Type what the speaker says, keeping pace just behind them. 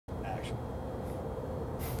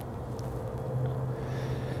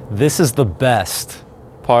This is the best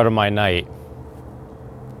part of my night.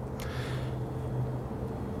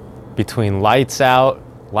 Between lights out,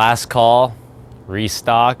 last call,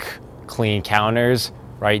 restock, clean counters,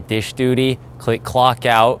 right dish duty, click clock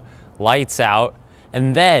out, lights out,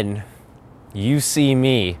 and then you see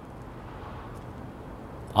me.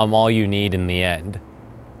 I'm all you need in the end.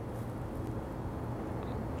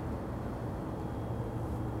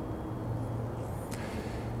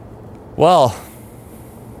 Well,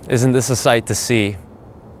 isn't this a sight to see?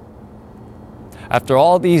 After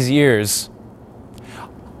all these years,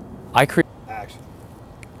 Action.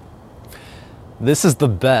 This is the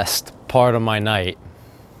best part of my night.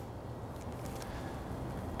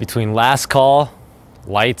 Between last call,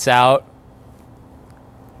 lights out.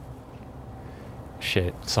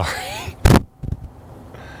 Shit, sorry.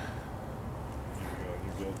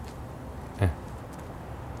 You're good. Yeah.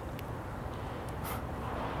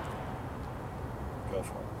 Go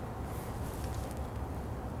for it.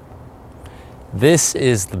 This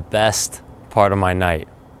is the best part of my night.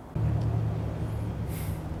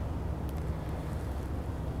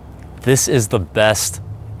 This is the best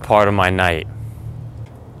part of my night.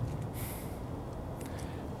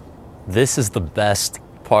 This is the best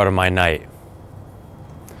part of my night.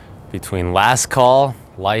 Between last call,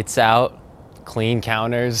 lights out, clean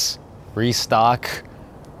counters, restock,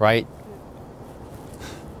 right?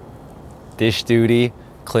 Dish duty,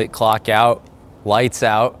 click clock out, lights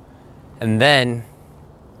out, and then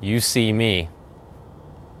you see me.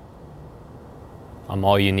 I'm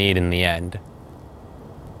all you need in the end.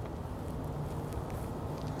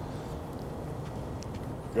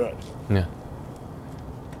 Good. Yeah.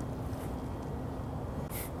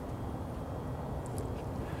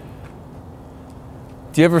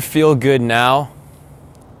 Do you ever feel good now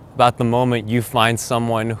about the moment you find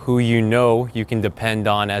someone who you know you can depend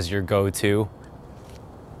on as your go-to?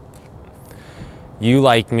 You,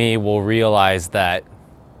 like me, will realize that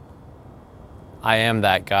I am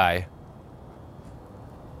that guy.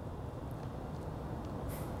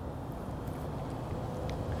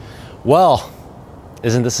 Well,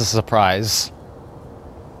 isn't this a surprise?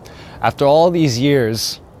 After all these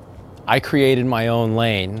years, I created my own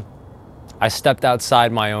lane. I stepped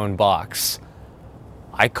outside my own box.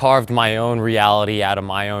 I carved my own reality out of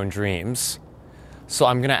my own dreams. So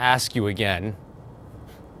I'm gonna ask you again.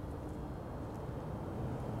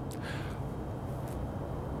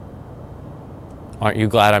 Aren't you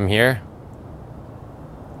glad I'm here?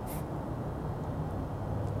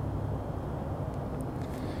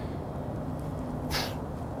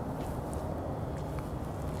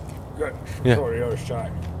 Good. Yeah. Go to the other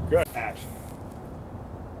side. Good. Action.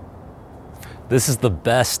 This is the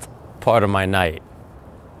best part of my night.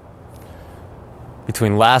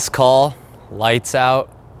 Between last call, lights out,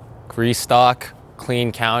 restock,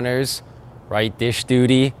 clean counters, right dish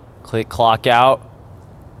duty, click clock out,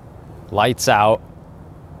 lights out,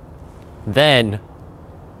 then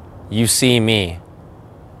you see me.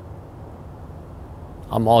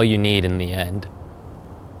 I'm all you need in the end.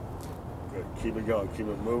 Good. Keep it going. Keep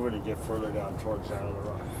it moving and get further down towards that other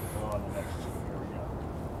rock. Go on the next. Here we go.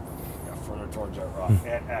 Yeah, further towards that rock.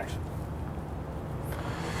 And action.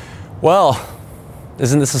 Well,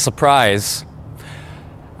 isn't this a surprise?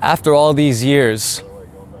 After all these years,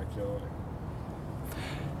 Go back the other way.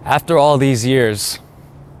 after all these years,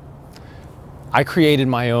 I created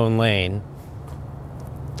my own lane.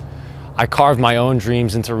 I carved my own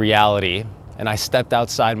dreams into reality, and I stepped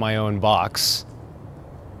outside my own box.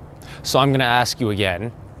 So I'm gonna ask you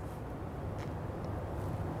again.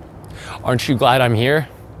 Aren't you glad I'm here?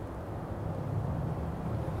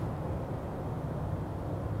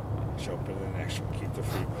 Jump in the next one. Keep the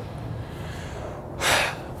feet moving.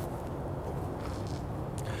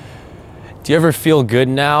 Do you ever feel good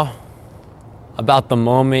now about the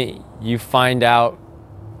moment you find out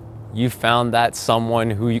you found that someone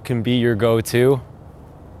who you can be your go-to?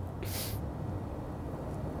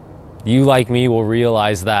 You, like me, will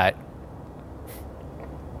realize that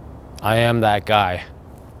I am that guy.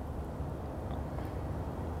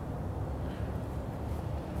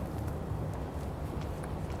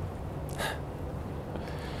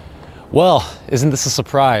 Well, isn't this a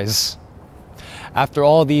surprise? After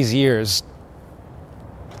all these years,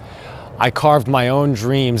 I carved my own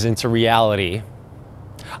dreams into reality.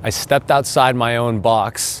 I stepped outside my own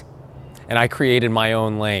box, and I created my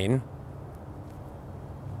own lane.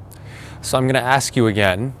 So I'm gonna ask you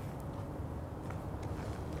again.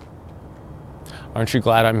 Aren't you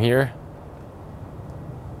glad I'm here?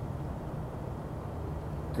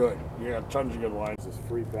 Good. You have tons of good lines. This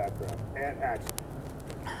free background. And action.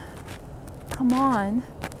 Come on.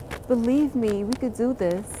 Believe me, we could do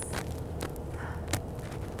this.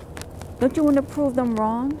 Don't you want to prove them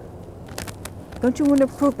wrong? Don't you want to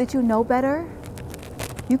prove that you know better?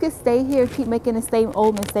 You could stay here and keep making the same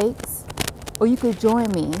old mistakes, or you could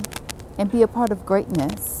join me and be a part of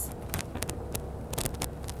greatness.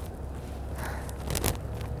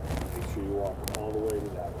 Make sure you walk all the way to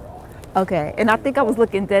that rock. Okay, and I think I was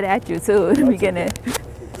looking dead at you too in the beginning.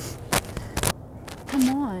 Come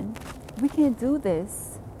on, we can do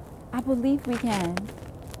this. I believe we can.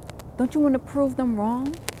 Don't you want to prove them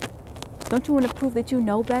wrong? Don't you want to prove that you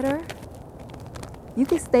know better? You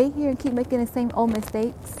can stay here and keep making the same old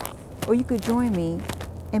mistakes, or you could join me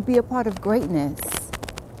and be a part of greatness.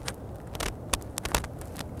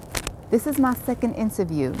 This is my second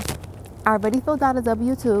interview. I already filled out a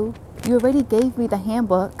W-2. You already gave me the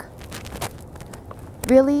handbook.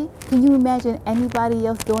 Really? Can you imagine anybody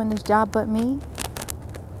else doing this job but me?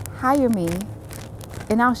 Hire me,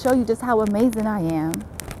 and I'll show you just how amazing I am.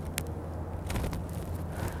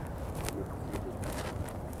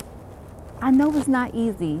 I know it's not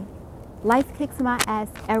easy. Life kicks my ass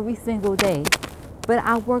every single day, but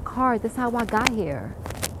I work hard. That's how I got here.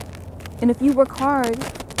 And if you work hard,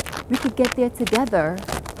 we could get there together.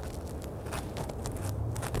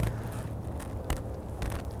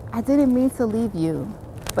 I didn't mean to leave you,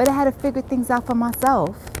 but I had to figure things out for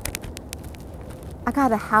myself. I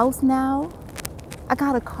got a house now. I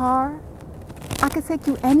got a car. I can take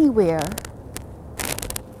you anywhere.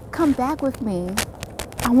 Come back with me.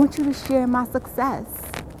 I want you to share my success.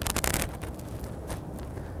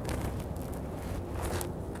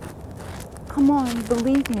 Come on,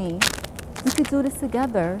 believe me. We could do this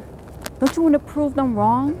together. Don't you want to prove them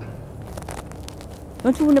wrong?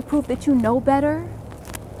 Don't you want to prove that you know better?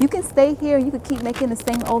 You can stay here and you could keep making the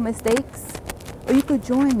same old mistakes, or you could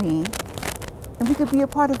join me and we could be a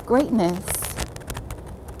part of greatness.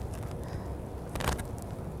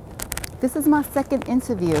 This is my second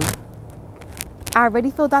interview. I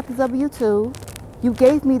already filled out the W-2. You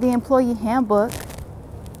gave me the employee handbook.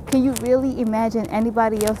 Can you really imagine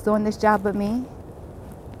anybody else doing this job but me?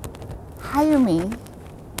 Hire me,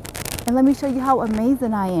 and let me show you how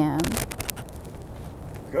amazing I am.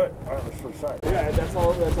 Good. All right, let's switch sides. Yeah, that's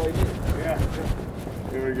all you need. Yeah.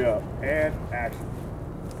 Here we go. And action.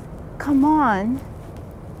 Come on.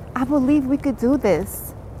 I believe we could do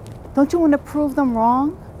this. Don't you want to prove them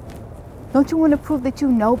wrong? Don't you want to prove that you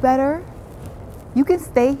know better? You can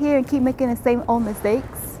stay here and keep making the same old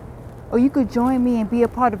mistakes, or you could join me and be a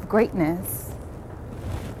part of greatness.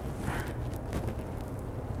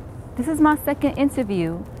 This is my second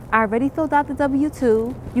interview. I already filled out the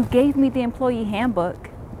W-2. You gave me the employee handbook.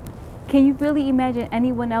 Can you really imagine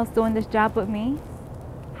anyone else doing this job but me?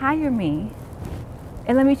 Hire me,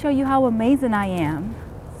 and let me show you how amazing I am.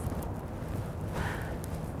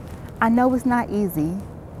 I know it's not easy.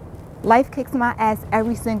 Life kicks my ass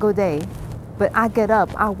every single day. But I get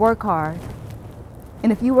up, I work hard.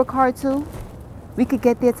 And if you work hard too, we could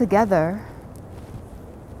get there together.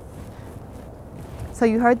 So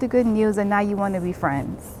you heard the good news and now you want to be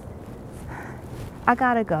friends. I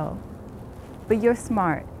gotta go, but you're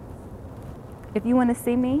smart. If you want to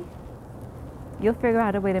see me, you'll figure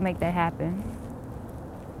out a way to make that happen.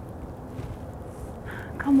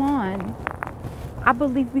 Come on, I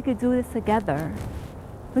believe we could do this together.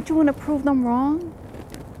 Don't you want to prove them wrong?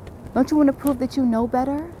 Don't you want to prove that you know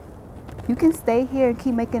better? You can stay here and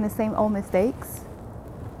keep making the same old mistakes,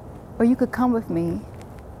 or you could come with me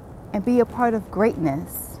and be a part of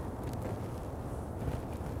greatness.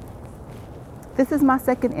 This is my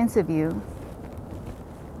second interview.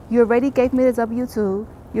 You already gave me the W-2.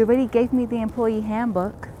 You already gave me the employee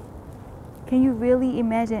handbook. Can you really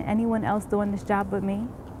imagine anyone else doing this job but me?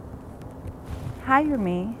 Hire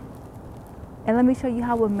me, and let me show you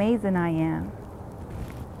how amazing I am.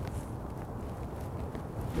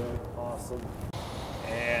 Good. Awesome.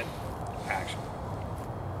 And action.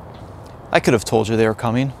 I could have told you they were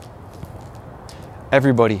coming.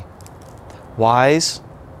 Everybody, wise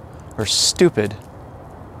or stupid,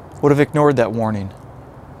 would have ignored that warning.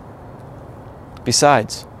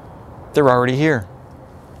 Besides, they're already here.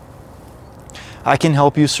 I can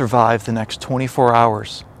help you survive the next 24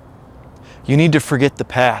 hours. You need to forget the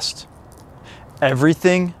past.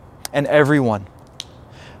 Everything and everyone.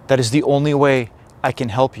 That is the only way I can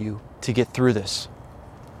help you to get through this.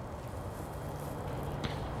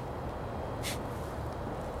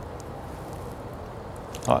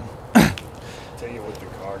 Hold on. Take it with the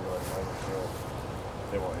car going right through.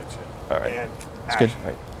 They won't hit you. All right. And That's good. action. All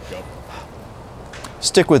right. Go.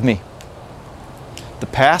 Stick with me. The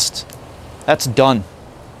past, that's done.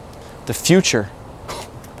 The future's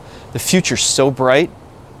so bright.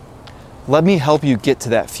 Let me help you get to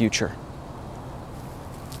that future.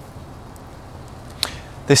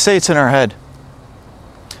 They say it's in our head.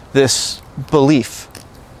 This belief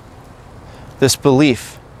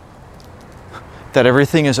that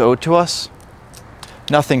everything is owed to us,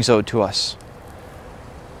 nothing's owed to us.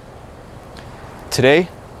 Today,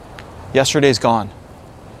 yesterday's gone.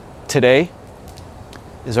 Today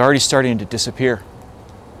is already starting to disappear.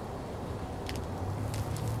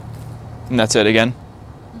 And that's it again.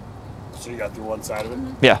 So you got through one side of it?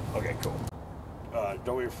 Yeah. Okay, cool.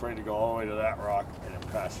 Don't be afraid to go all the way to that rock and then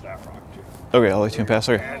past that rock too. Okay, all the way to pass.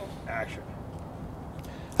 Okay. And action.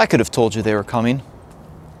 I could have told you they were coming.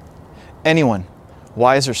 Anyone,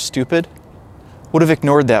 wise or stupid, would have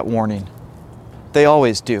ignored that warning. They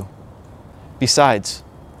always do. Besides,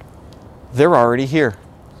 they're already here.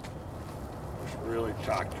 Just really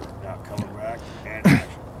talk to her. Now coming back and action.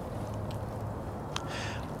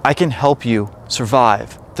 I can help you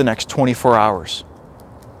survive the next 24 hours.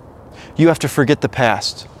 You have to forget the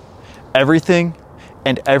past, everything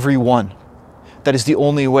and everyone. That is the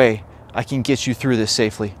only way I can get you through this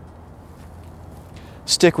safely.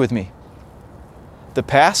 Stick with me. The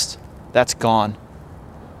past, that's gone.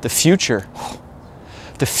 The future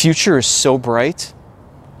is so bright.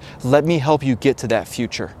 Let me help you get to that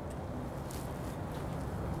future.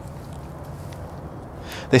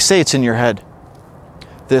 They say it's in your head.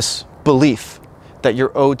 This belief that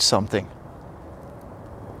you're owed something.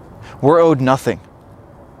 We're owed nothing.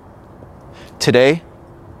 Today,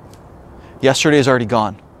 yesterday is already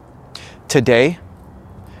gone. Today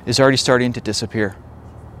is already starting to disappear.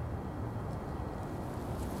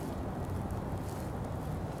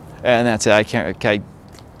 And that's it. I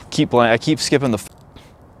keep skipping the.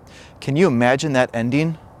 Can you imagine that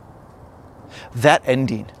ending? That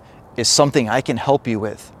ending is something I can help you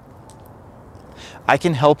with. I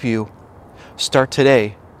can help you start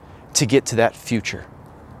today to get to that future.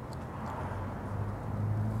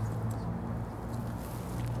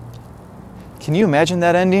 Can you imagine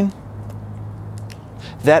that ending?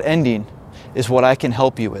 That ending is what I can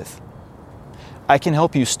help you with. I can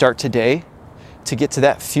help you start today to get to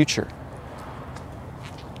that future.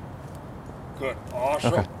 Good.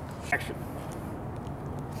 Awesome. Okay. Action.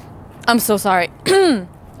 I'm so sorry.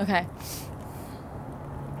 Okay.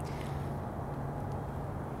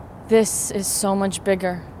 This is so much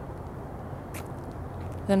bigger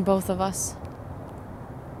than both of us.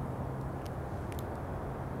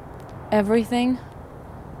 Everything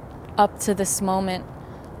up to this moment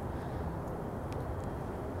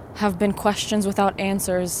have been questions without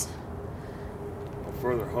answers. A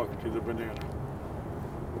further hook to the banana.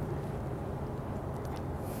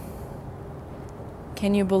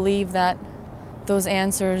 Can you believe that those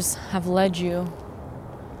answers have led you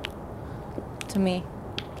to me?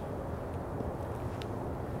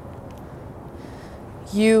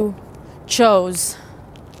 You chose.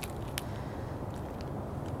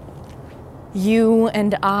 You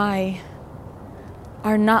and I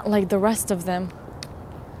are not like the rest of them.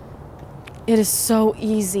 It is so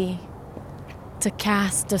easy to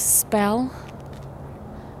cast a spell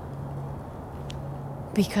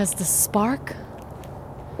because the spark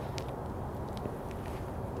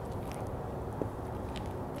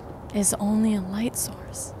is only a light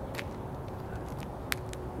source.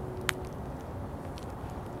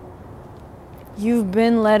 You've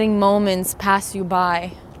been letting moments pass you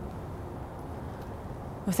by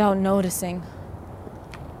without noticing.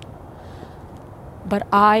 But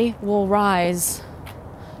I will rise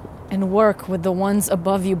and work with the ones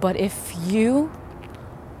above you. But if you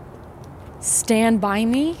stand by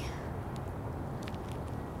me,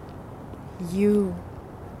 you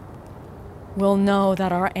will know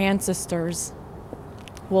that our ancestors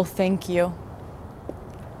will thank you.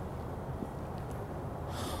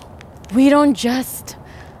 We don't just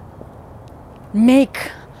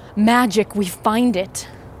make magic, we find it.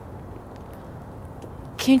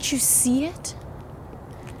 Can't you see it?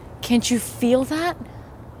 Can't you feel that?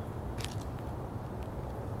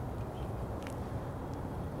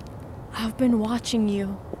 I've been watching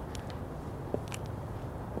you.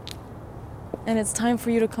 And it's time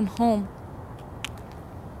for you to come home.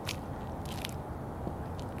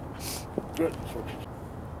 Good.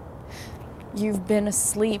 You've been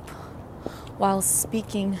asleep while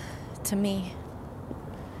speaking to me.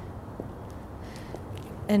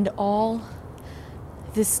 And all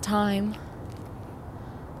this time,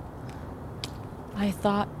 I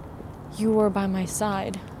thought you were by my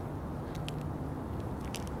side.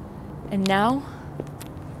 And now,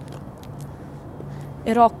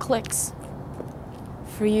 it all clicks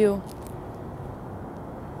for you.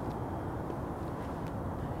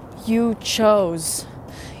 You chose.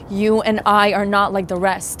 You and I are not like the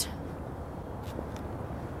rest.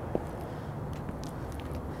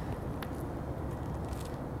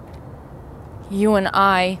 You and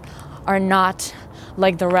I are not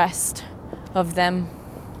like the rest of them.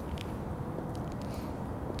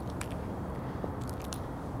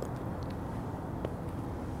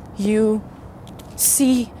 You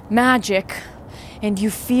see magic and you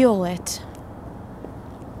feel it.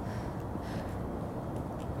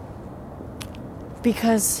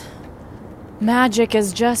 Because magic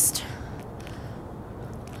is just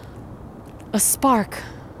a spark.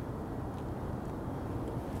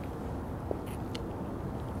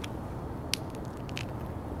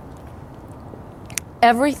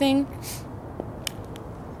 Everything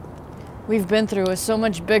we've been through is so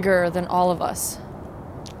much bigger than all of us.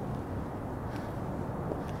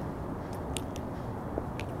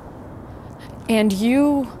 And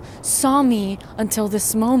you saw me until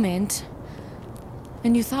this moment,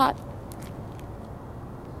 and you thought,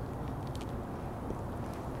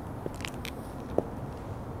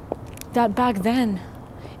 that back then,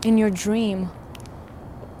 in your dream,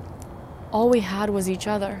 all we had was each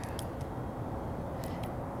other.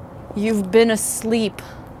 You've been asleep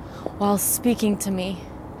while speaking to me.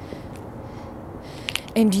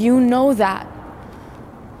 And you know that.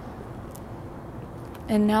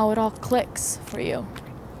 And now it all clicks for you.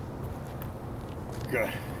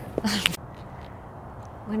 Good.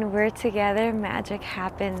 When we're together, magic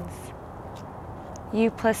happens. You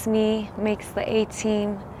plus me makes the A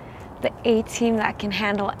team that can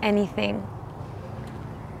handle anything.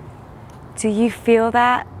 Do you feel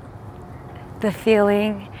that? The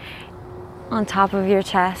feeling on top of your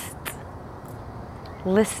chest?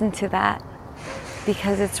 Listen to that,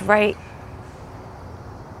 because it's right.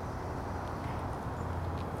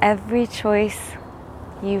 Every choice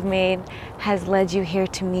you've made has led you here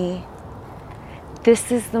to me.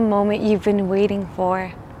 This is the moment you've been waiting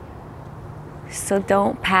for. So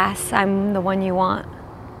don't pass, I'm the one you want.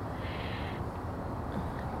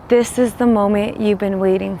 This is the moment you've been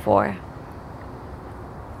waiting for.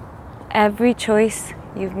 Every choice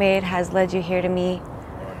you've made has led you here to me.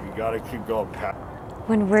 You gotta keep going, Pat.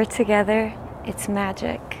 When we're together, it's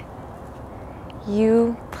magic.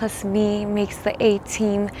 You plus me makes the A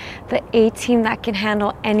team that can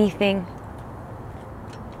handle anything.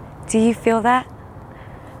 Do you feel that?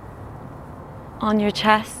 On your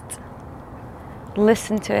chest?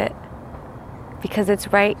 Listen to it, because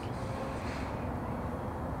it's right.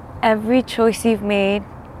 Every choice you've made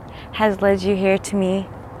has led you here to me.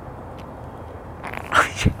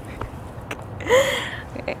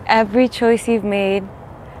 Every choice you've made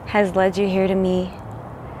has led you here to me.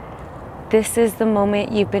 This is the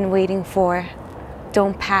moment you've been waiting for.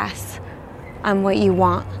 Don't pass. I'm what you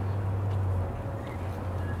want.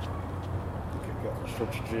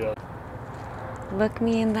 Look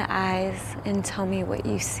me in the eyes and tell me what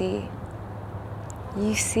you see.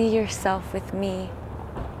 You see yourself with me.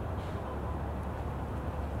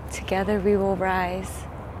 Together we will rise.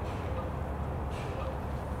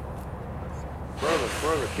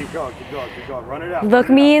 Further, keep going. Run it out. Look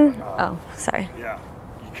me in, oh, sorry. Yeah,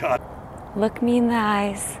 you got it. Look me in the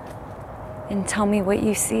eyes and tell me what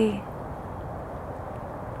you see.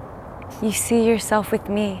 You see yourself with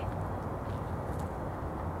me.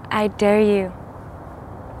 I dare you.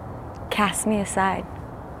 Cast me aside.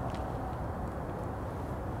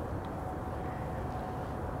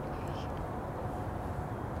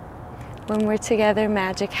 When we're together,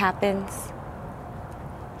 magic happens.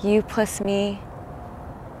 You plus me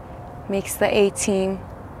makes the A team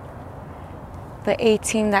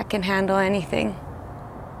that can handle anything.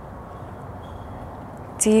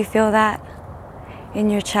 Do you feel that in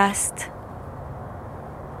your chest?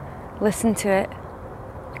 Listen to it,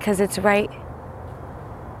 because it's right.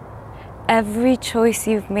 Every choice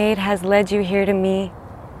you've made has led you here to me.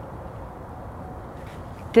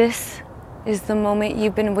 This is the moment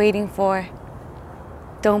you've been waiting for.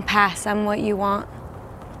 Don't pass, I'm what you want.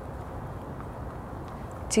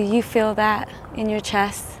 Do you feel that in your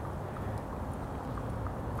chest?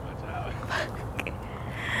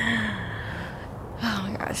 Oh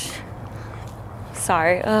my gosh.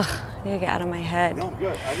 Sorry, ugh, I need to get out of my head. No,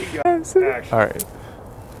 good. I think you got action. All right.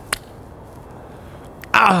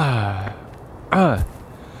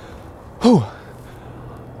 Whew.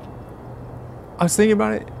 I was thinking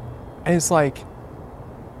about it, and it's like,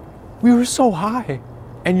 we were so high,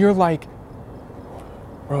 and you're like,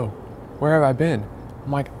 bro, where have I been?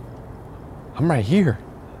 I'm like, I'm right here.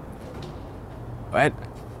 But,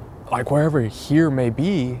 like, wherever here may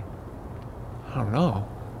be, I don't know.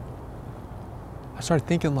 I started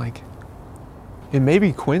thinking, like, it may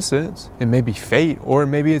be coincidence, it may be fate, or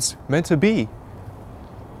maybe it's meant to be.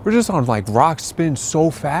 We're just on, like, rocks spin so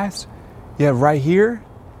fast, yet right here,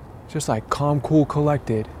 just like calm, cool,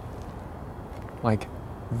 collected. like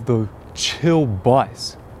the chill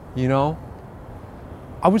bus, you know?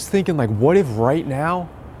 I was thinking, like, what if right now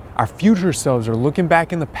our future selves are looking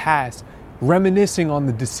back in the past, reminiscing on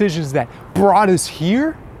the decisions that brought us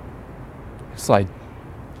here? It's like,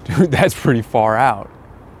 dude, that's pretty far out,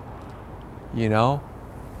 you know?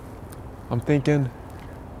 I'm thinking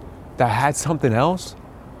that I had something else,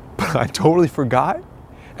 but I totally forgot.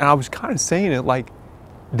 And I was kind of saying it like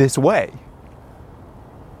this way.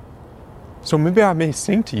 So maybe I may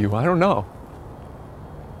sing to you, I don't know.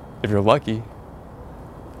 If you're lucky.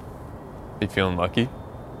 You feeling lucky?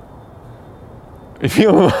 You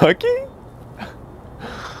feeling lucky?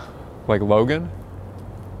 Like Logan?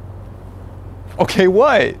 Okay,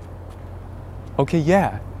 what? Okay,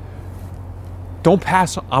 yeah. Don't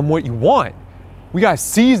pass on what you want. We gotta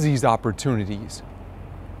seize these opportunities.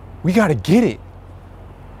 We gotta get it.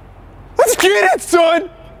 Let's get it, son!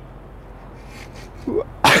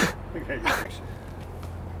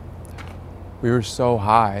 We were so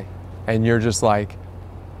high, and you're just like,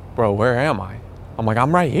 bro, where am I? I'm like,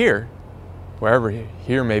 I'm right here. Wherever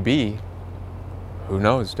here may be. Who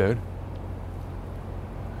knows, dude?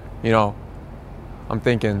 You know, I'm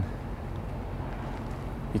thinking,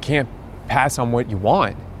 you can't pass on what you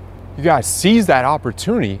want. You gotta seize that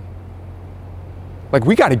opportunity. Like,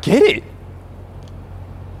 we gotta get it.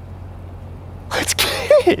 Let's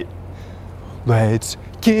get it. Let's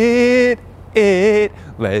get it.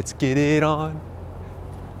 Let's get it on.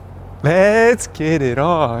 Let's get it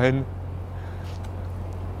on.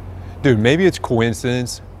 Dude, maybe it's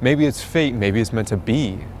coincidence. Maybe it's fate. Maybe it's meant to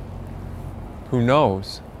be. Who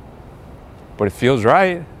knows? But it feels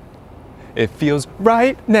right. It feels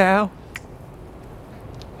right now.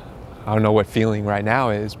 I don't know what feeling right now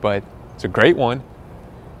is, but it's a great one.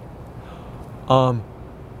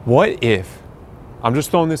 What if, I'm just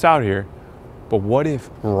throwing this out here, but what if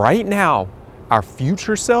right now our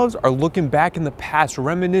future selves are looking back in the past,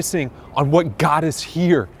 reminiscing on what got us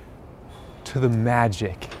here to the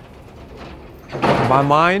magic? My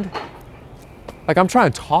mind, like I'm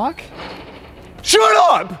trying to talk. Shut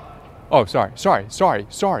up! Oh, sorry.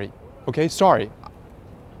 Okay, sorry.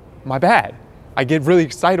 My bad. I get really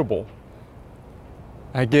excitable.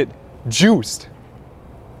 I get juiced.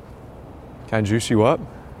 Can I juice you up?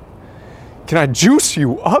 Can I juice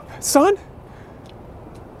you up, son?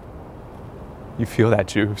 You feel that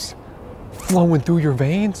juice flowing through your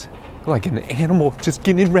veins like an animal just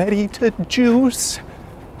getting ready to juice.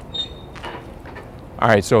 All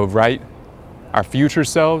right, so right, our future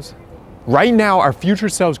selves, right now our future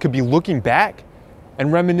selves could be looking back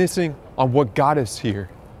and reminiscing on what got us here.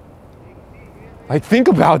 Like, think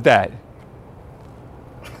about that.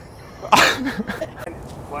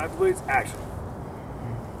 Clap, please, action.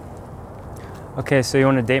 Okay, so you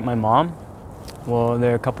want to date my mom? Well,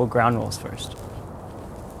 there are a couple ground rules first.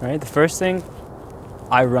 All right, the first thing,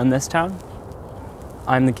 I run this town.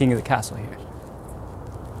 I'm the king of the castle here.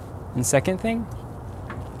 And second thing,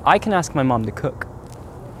 I can ask my mom to cook.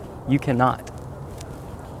 You cannot.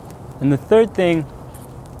 And the third thing,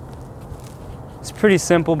 it's pretty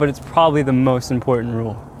simple, but it's probably the most important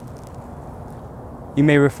rule. You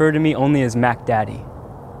may refer to me only as Mac Daddy.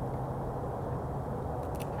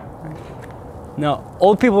 Now,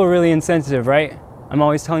 old people are really insensitive, right? I'm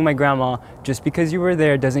always telling my grandma, just because you were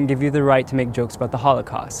there doesn't give you the right to make jokes about the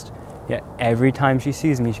Holocaust. Yet every time she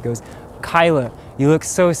sees me, she goes, Kyla, you look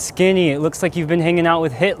so skinny. It looks like you've been hanging out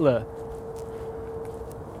with Hitler.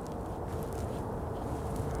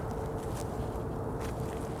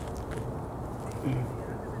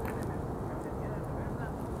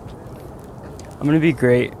 I'm gonna be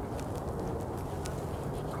great.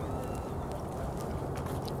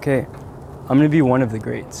 Okay, I'm gonna be one of the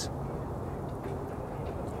greats.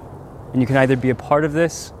 And you can either be a part of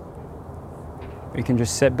this, or you can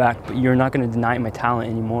just sit back, but you're not gonna deny my talent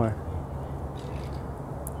anymore.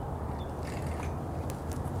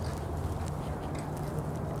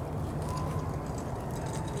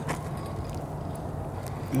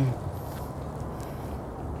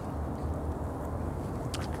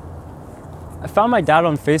 I found my dad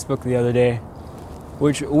on Facebook the other day,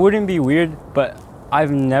 which wouldn't be weird, but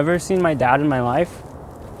I've never seen my dad in my life,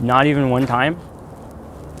 not even one time.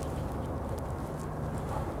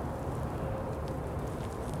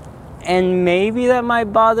 And maybe that might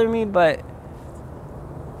bother me, but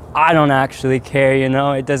I don't actually care, you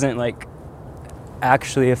know? It doesn't like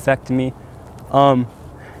actually affect me. You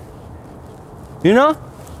know?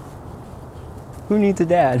 Who needs a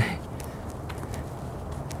dad?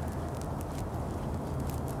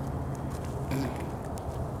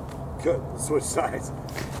 Good. Switch sides.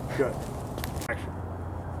 Good. Action.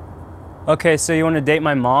 Okay, so you want to date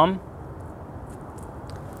my mom?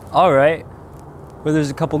 All right. Well, there's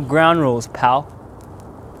a couple ground rules, pal.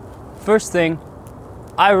 First thing,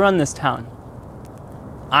 I run this town.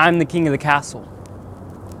 I'm the king of the castle.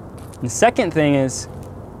 And the second thing is,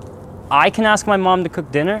 I can ask my mom to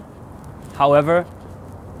cook dinner. However,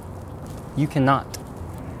 you cannot.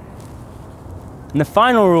 And the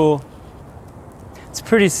final rule, it's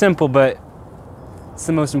pretty simple, but it's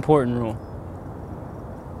the most important rule.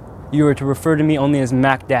 You are to refer to me only as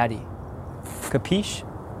Mac Daddy. Capiche?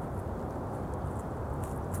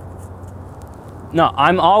 No,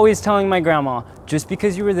 I'm always telling my grandma, just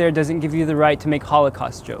because you were there doesn't give you the right to make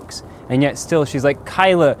Holocaust jokes. And yet still, she's like,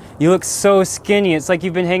 Kyla, you look so skinny. It's like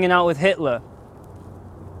you've been hanging out with Hitler.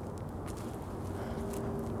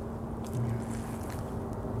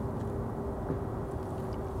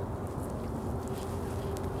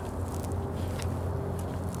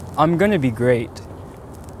 I'm gonna be great.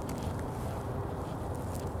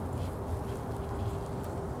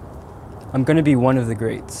 I'm gonna be one of the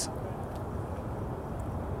greats.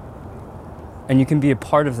 And you can be a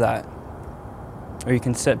part of that, or you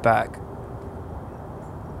can sit back.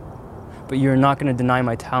 But you're not gonna deny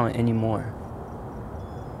my talent anymore.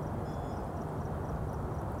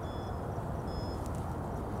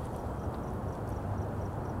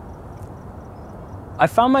 I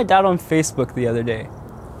found my dad on Facebook the other day.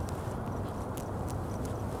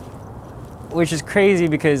 Which is crazy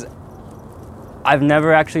because I've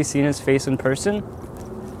never actually seen his face in person.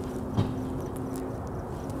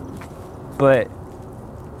 But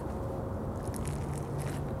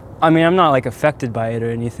I mean, I'm not like affected by it or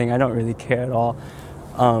anything. I don't really care at all.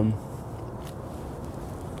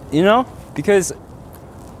 You know, because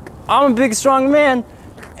I'm a big, strong man,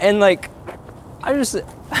 and like, I just,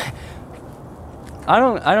 I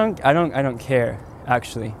don't care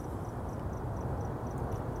actually.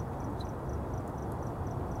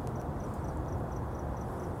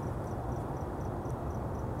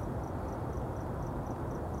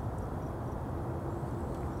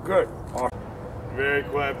 Good. Awesome. Very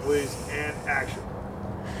quiet, please, and action.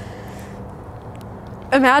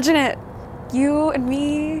 Imagine it. You and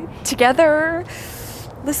me together,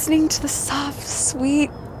 listening to the soft,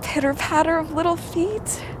 sweet pitter-patter of little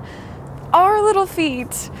feet. Our little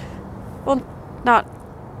feet. Well, not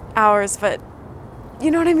ours, but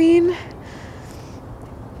you know what I mean?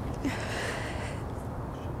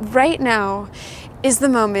 Right now is the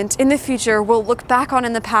moment in the future we'll look back on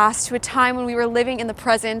in the past to a time when we were living in the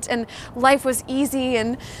present and life was easy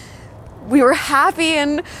and we were happy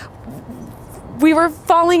and we were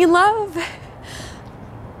falling in love.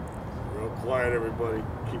 Real quiet, everybody.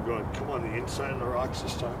 Keep going. Come on, the inside of the rocks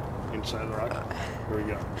this time. Inside of the rock. Here we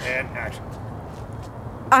go. And action.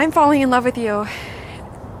 I'm falling in love with you.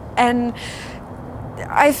 And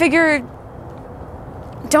I figure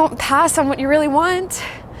don't pass on what you really want.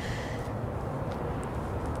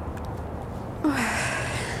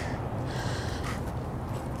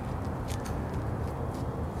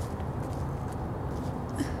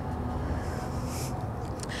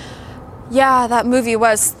 Yeah, that movie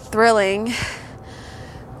was thrilling.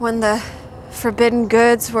 When the forbidden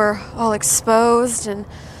goods were all exposed and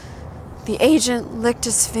the agent licked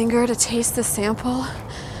his finger to taste the sample.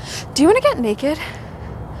 Do you want to get naked?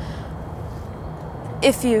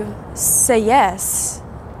 If you say yes.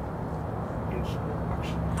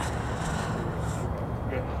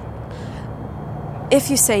 If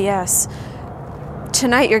you say yes,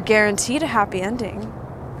 tonight you're guaranteed a happy ending.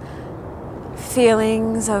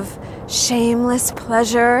 Feelings of shameless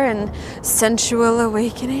pleasure and sensual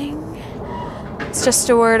awakening. It's just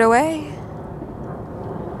a word away.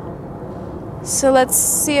 So let's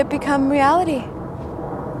see it become reality.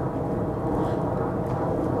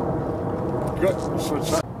 Good.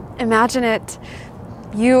 Switch up. Imagine it.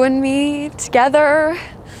 You and me together,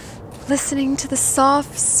 listening to the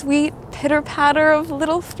soft, sweet pitter-patter of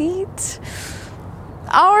little feet.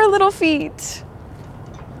 Our little feet.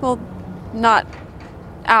 Well, not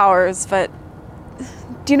ours, but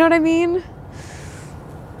do you know what I mean?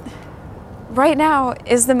 Right now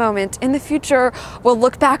is the moment. In the future, we'll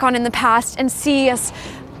look back on in the past and see us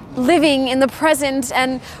living in the present,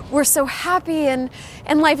 and we're so happy and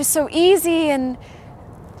life is so easy and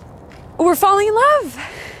we're falling in love.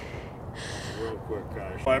 Real quick,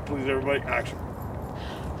 guys. Quiet, please, everybody. Action.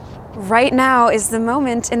 Right now is the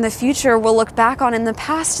moment. In the future, we'll look back on in the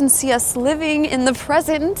past and see us living in the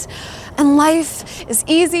present, and life is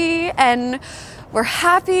easy and we're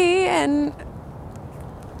happy and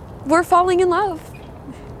we're falling in love.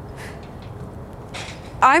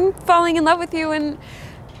 I'm falling in love with you, and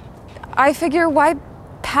I figure why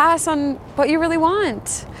pass on what you really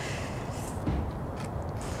want?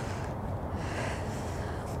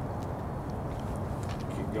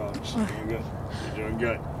 You're doing good. You're doing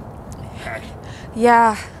good. Action.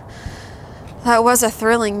 Yeah, that was a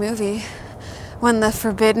thrilling movie. When the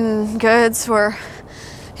forbidden goods were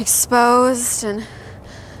exposed and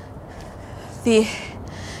the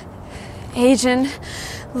agent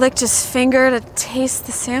licked his finger to taste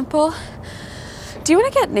the sample. Do you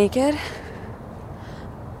want to get naked?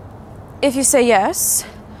 If you say yes,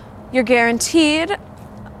 you're guaranteed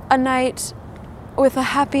a night with a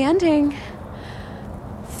happy ending.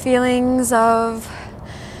 Feelings of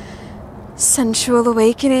sensual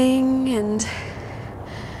awakening and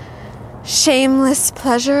shameless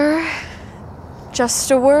pleasure, just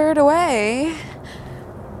a word away.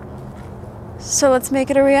 So let's make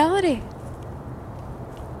it a reality.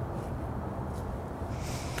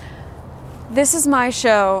 This is my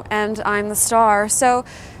show and I'm the star, so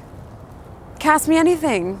cast me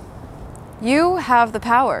anything. You have the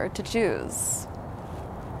power to choose.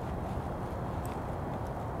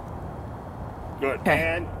 Good.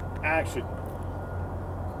 Okay. And action.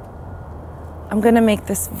 I'm gonna make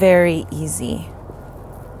this very easy.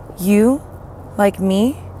 You, like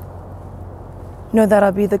me, know that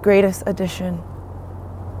I'll be the greatest addition.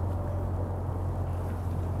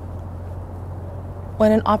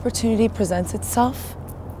 When an opportunity presents itself,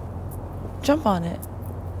 jump on it.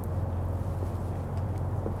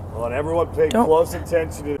 I want everyone to pay Don't- close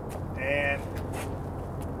attention to and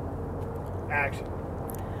action.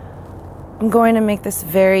 I'm going to make this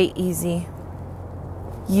very easy.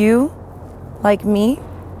 You, like me,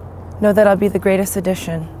 know that I'll be the greatest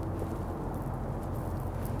addition.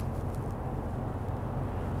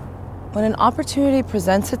 When an opportunity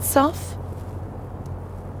presents itself,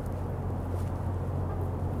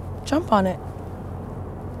 jump on it.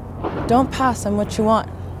 Don't pass on what you want.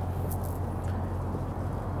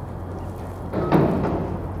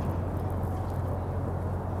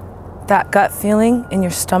 That gut feeling in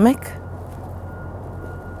your stomach,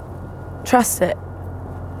 trust it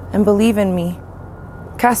and believe in me.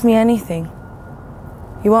 Cast me anything.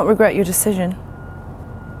 You won't regret your decision.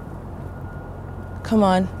 Come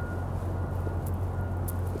on.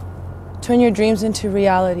 Turn your dreams into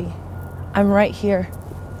reality. I'm right here.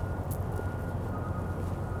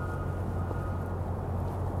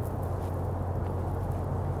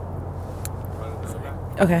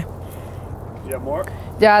 Okay. Do you have more?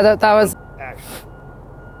 Yeah, that was. Action.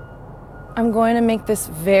 I'm going to make this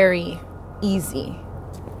very easy.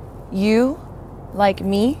 You, like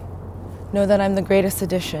me, know that I'm the greatest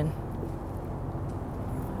addition.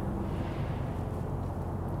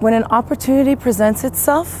 When an opportunity presents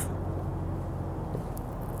itself,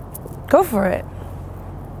 go for it.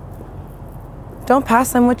 Don't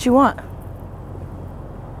pass on what you want.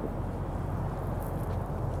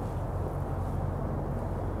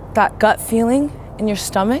 That gut feeling in your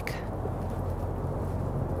stomach,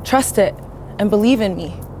 trust it and believe in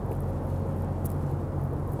me.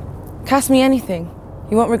 Cast me anything.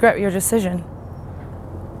 You won't regret your decision.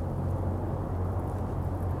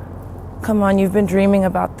 Come on, you've been dreaming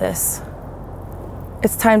about this.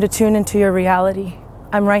 It's time to tune into your reality.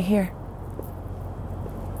 I'm right here.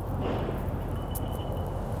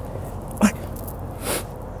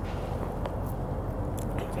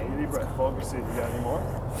 Take a deep breath. Focus. See if you got any more.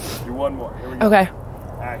 Do one more. Here we go. Okay.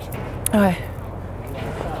 Action. Okay.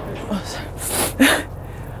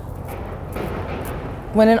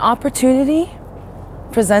 When an opportunity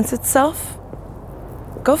presents itself,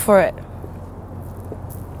 go for it.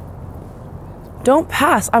 Don't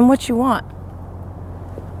pass on what you want.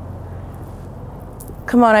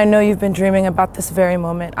 Come on, I know you've been dreaming about this very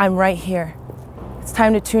moment. I'm right here. It's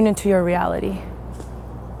time to tune into your reality.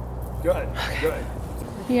 Good. Good.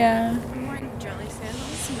 Yeah.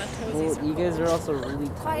 Well, you guys are also really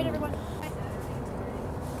quiet, everyone.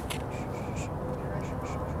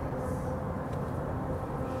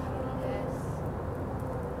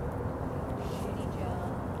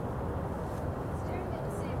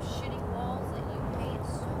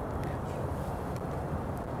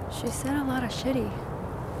 She said a lot of shitty.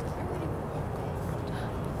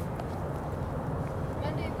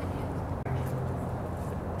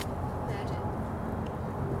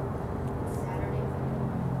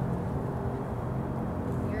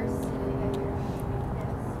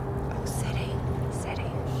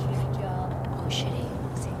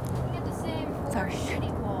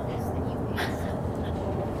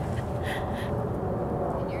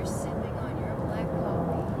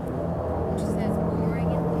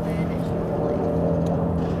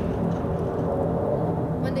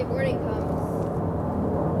 Monday morning comes,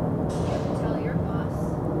 you have to tell your boss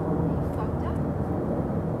that you fucked up.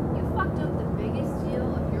 You fucked up the biggest deal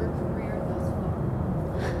of your career thus far.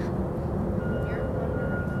 You're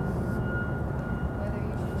wondering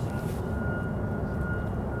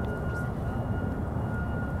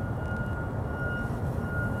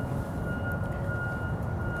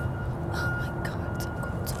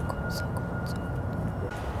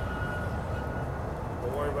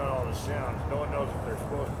worry about all the sounds. No one knows if they're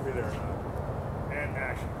supposed to be there or not. And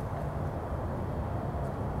action.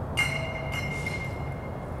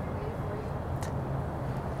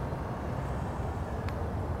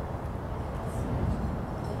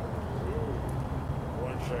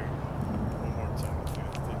 One second. One more time. Okay,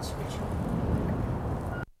 things switching.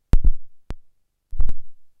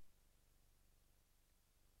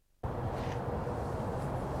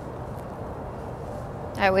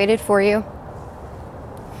 I waited for you.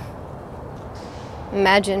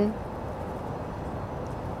 Imagine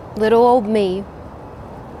little old me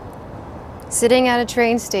sitting at a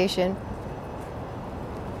train station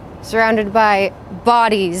surrounded by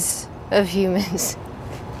bodies of humans.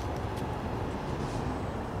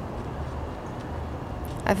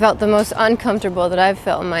 I felt the most uncomfortable that I've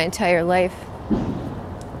felt in my entire life.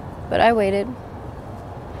 But I waited,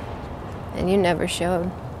 and you never showed.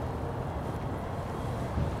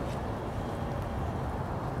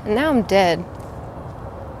 And now I'm dead.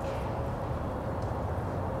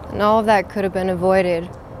 And all of that could have been avoided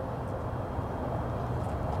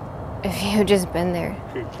if you had just been there.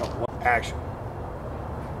 Action.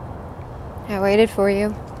 I waited for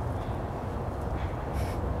you.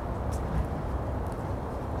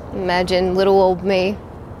 Imagine little old me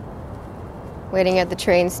waiting at the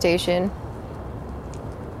train station,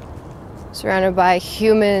 surrounded by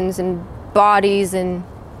humans and bodies and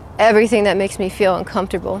everything that makes me feel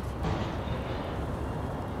uncomfortable.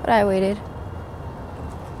 But I waited.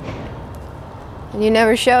 And you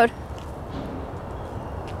never showed.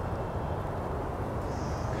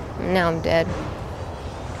 And now I'm dead.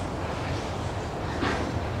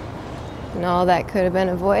 And all that could have been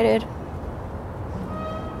avoided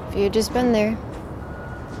if you had just been there.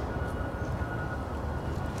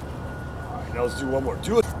 Alright, now let's do one more.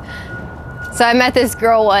 Do it. So I met this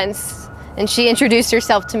girl once, and she introduced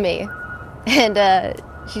herself to me. And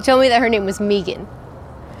she told me that her name was Megan.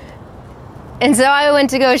 And so I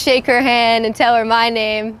went to go shake her hand and tell her my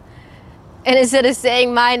name. And instead of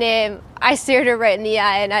saying my name, I stared her right in the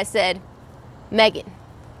eye and I said, Megan.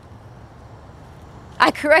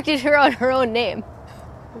 I corrected her on her own name.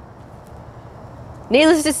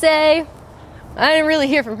 Needless to say, I didn't really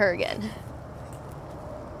hear from her again.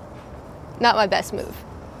 Not my best move.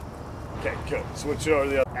 Okay, good. Switch over to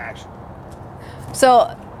the other action.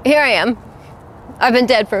 So here I am. I've been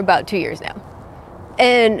dead for about 2 years now.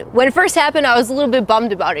 And when it first happened, I was a little bit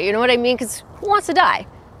bummed about it, you know what I mean? Because who wants to die?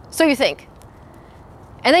 So you think.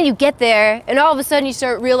 And then you get there, and all of a sudden you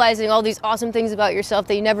start realizing all these awesome things about yourself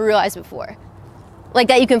that you never realized before. Like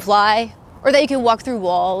that you can fly, or that you can walk through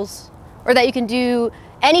walls, or that you can do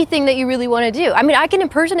anything that you really want to do. I mean, I can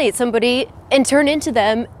impersonate somebody and turn into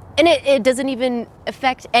them, and it doesn't even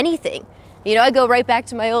affect anything. You know, I go right back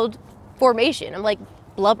to my old formation. I'm like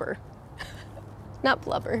Blubber. Not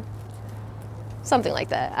Blubber. Something like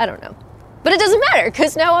that. I don't know. But it doesn't matter,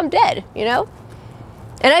 because now I'm dead, you know?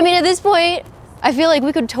 And I mean, at this point, I feel like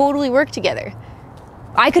we could totally work together.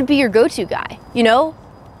 I could be your go-to guy, you know?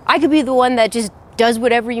 I could be the one that just does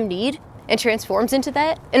whatever you need and transforms into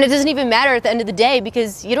that. And it doesn't even matter at the end of the day,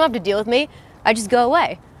 because you don't have to deal with me. I just go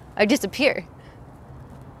away. I disappear.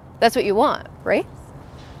 That's what you want, right?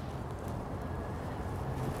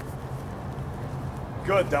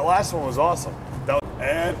 Good. That last one was awesome.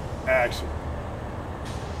 And action.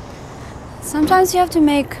 Sometimes you have to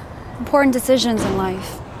make important decisions in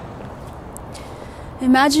life.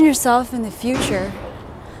 Imagine yourself in the future,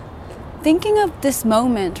 thinking of this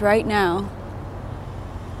moment right now,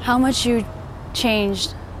 how much you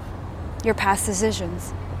changed your past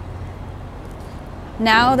decisions.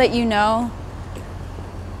 Now that you know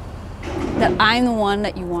that I'm the one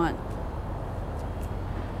that you want.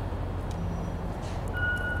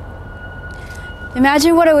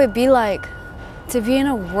 Imagine what it would be like to be in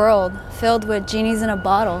a world filled with genies in a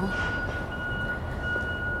bottle.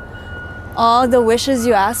 All the wishes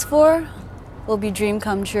you ask for will be dream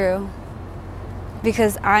come true,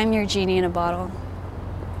 because I'm your genie in a bottle.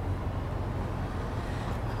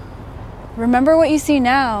 Remember what you see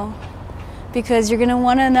now, because you're gonna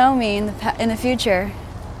wanna know me in the future.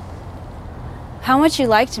 How much you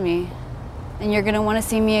liked me, and you're gonna wanna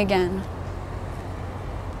see me again.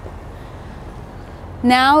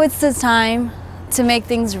 Now it's the time to make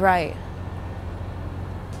things right.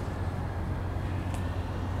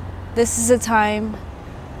 This is a time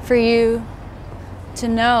for you to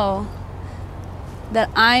know that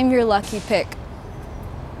I'm your lucky pick.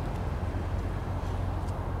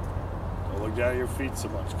 Don't look down at your feet so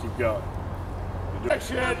much. Keep going.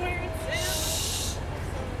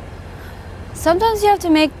 Sometimes you have to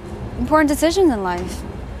make important decisions in life.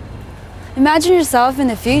 Imagine yourself in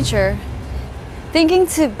the future, thinking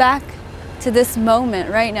back to this moment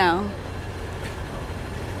right now.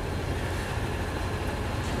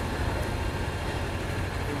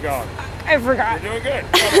 Keep going. I forgot. You're doing good.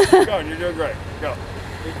 Go, keep going. You're doing great. Go.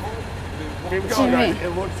 Keep going, guys. It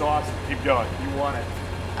looks awesome. Keep going. You want it.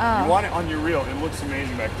 Oh. You want it on your reel. It looks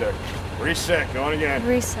amazing back there. Reset. Going again.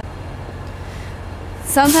 Reset.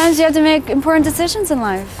 Sometimes you have to make important decisions in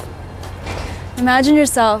life. Imagine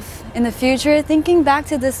yourself in the future thinking back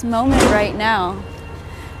to this moment right now.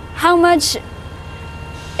 How much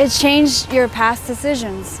it changed your past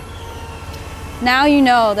decisions. Now you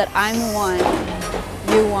know that I'm the one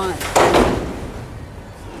you want.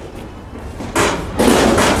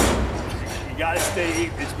 You gotta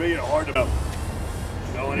stay. It's really hard to.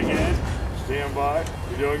 Going again. Stand by.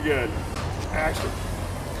 You're doing good. Action.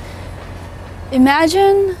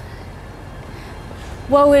 Imagine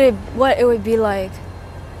what it would be like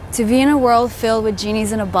to be in a world filled with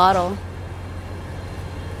genies in a bottle.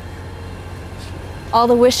 All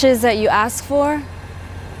the wishes that you ask for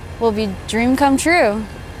will be dream come true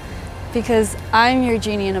because I'm your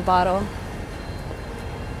genie in a bottle.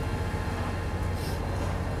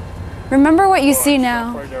 Remember what you see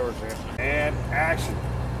now. And action.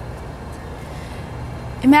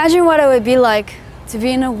 Imagine what it would be like to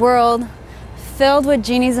be in a world filled with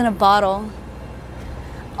genies in a bottle.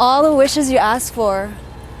 All the wishes you ask for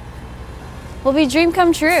will be dream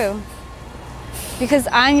come true because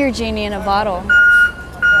I'm your genie in a bottle.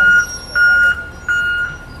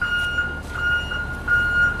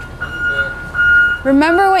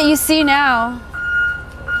 Remember what you see now.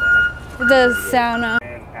 The sauna.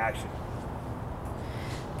 And action.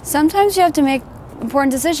 Sometimes you have to make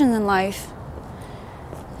important decisions in life.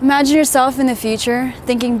 Imagine yourself in the future,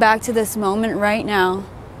 thinking back to this moment right now.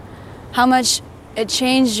 How much it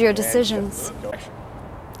changed your decisions.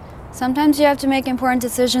 Sometimes you have to make important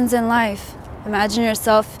decisions in life. Imagine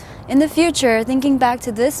yourself in the future, thinking back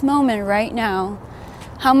to this moment right now.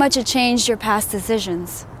 How much it changed your past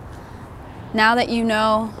decisions. Now that you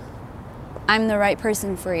know I'm the right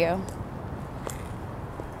person for you.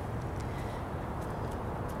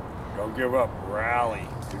 Don't give up. Rally.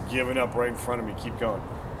 You're giving up right in front of me. Keep going.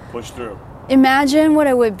 Push through. Imagine what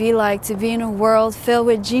it would be like to be in a world filled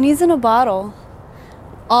with genies in a bottle.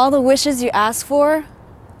 All the wishes you ask for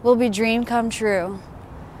will be dream come true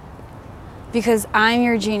because I'm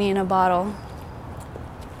your genie in a bottle.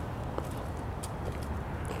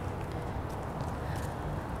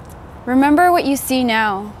 Remember what you see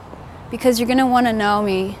now because you're going to want to know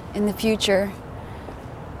me in the future.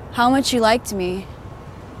 How much you liked me.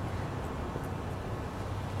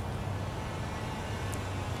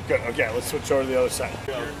 Good. Okay, let's switch over to the other side.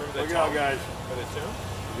 Look out, guys.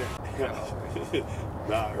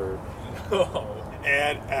 Not her.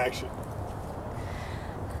 And action.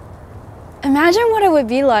 Imagine what it would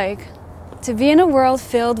be like to be in a world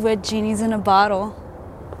filled with genies in a bottle.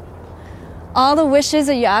 All the wishes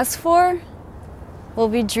that you ask for will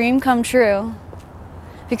be dream come true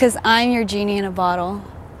because I'm your genie in a bottle.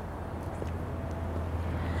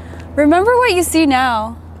 Remember what you see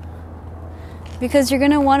now because you're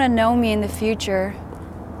going to want to know me in the future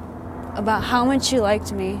about how much you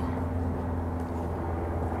liked me.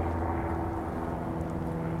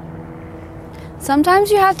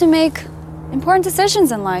 Sometimes you have to make important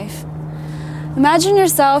decisions in life. Imagine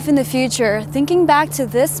yourself in the future thinking back to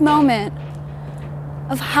this moment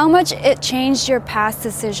of how much it changed your past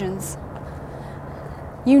decisions.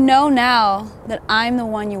 You know now that I'm the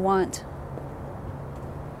one you want.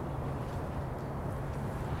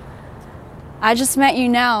 I just met you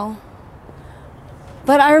now,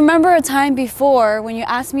 but I remember a time before when you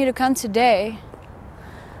asked me to come today.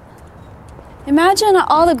 Imagine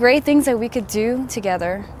all the great things that we could do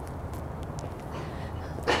together.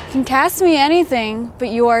 You can ask me anything, but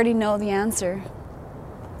you already know the answer.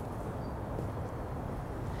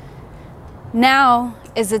 Now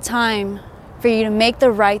is the time for you to make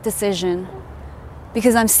the right decision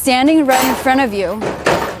because I'm standing right in front of you.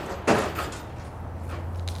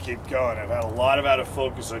 Keep going. I've had a lot of out of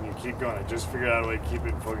focus on you. Keep going. I just figured out a way to keep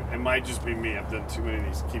it focused. It might just be me. I've done too many of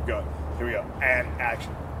these. Keep going. Here we go. And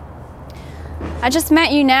action. I just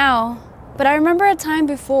met you now, but I remember a time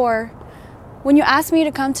before when you asked me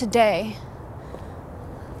to come today.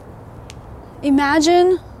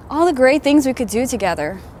 Imagine all the great things we could do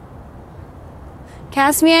together.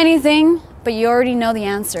 Ask me anything, but you already know the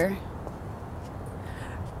answer.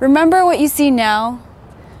 Remember what you see now,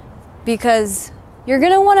 because you're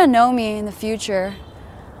going to want to know me in the future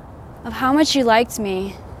of how much you liked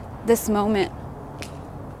me this moment.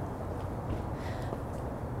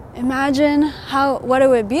 Imagine what it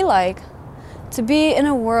would be like To be in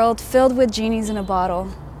a world filled with genies in a bottle.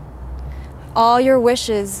 All your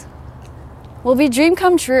wishes will be dream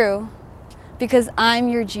come true because I'm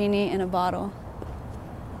your genie in a bottle.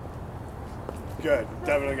 Good.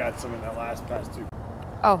 Definitely got some in that last pass too.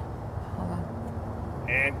 Oh, hold on.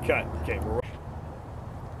 And cut. Okay, we're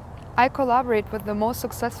I collaborate with the most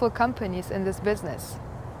successful companies in this business.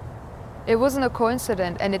 It wasn't a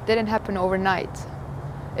coincidence and it didn't happen overnight.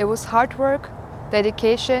 It was hard work,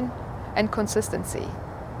 dedication, and consistency.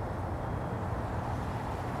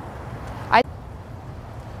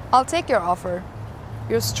 I'll take your offer.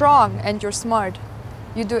 You're strong and you're smart.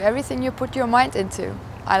 You do everything you put your mind into.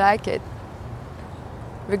 I like it.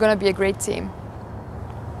 We're gonna be a great team.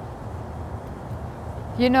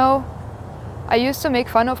 You know, I used to make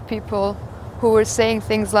fun of people who were saying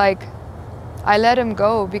things like, I let him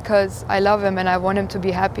go because I love him and I want him to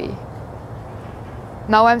be happy.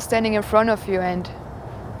 Now I'm standing in front of you and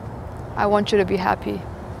I want you to be happy.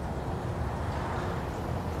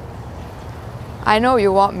 I know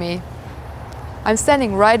you want me. I'm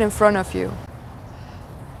standing right in front of you.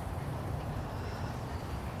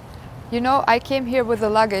 You know, I came here with a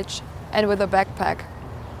luggage and with a backpack.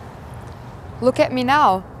 Look at me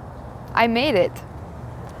now. I made it.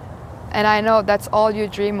 And I know that's all you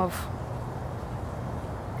dream of.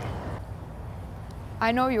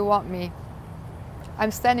 I know you want me.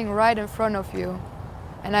 I'm standing right in front of you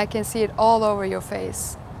and I can see it all over your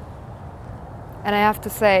face. And I have to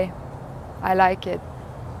say, I like it.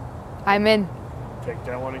 I'm in. take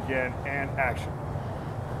that one again and action.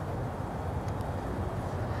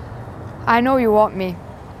 I know you want me.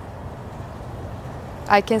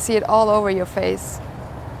 I can see it all over your face.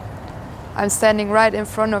 I'm standing right in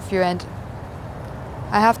front of you and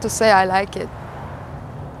I have to say I like it.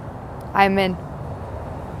 I'm in.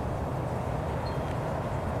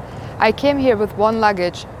 I came here with one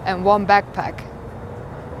luggage and one backpack.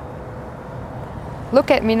 Look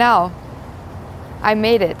at me now. I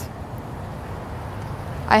made it.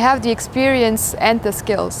 I have the experience and the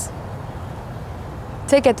skills.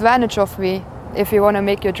 Take advantage of me if you want to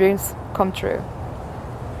make your dreams come true.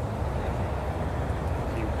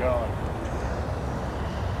 Keep going.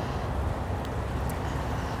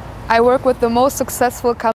 I work with the most successful companies.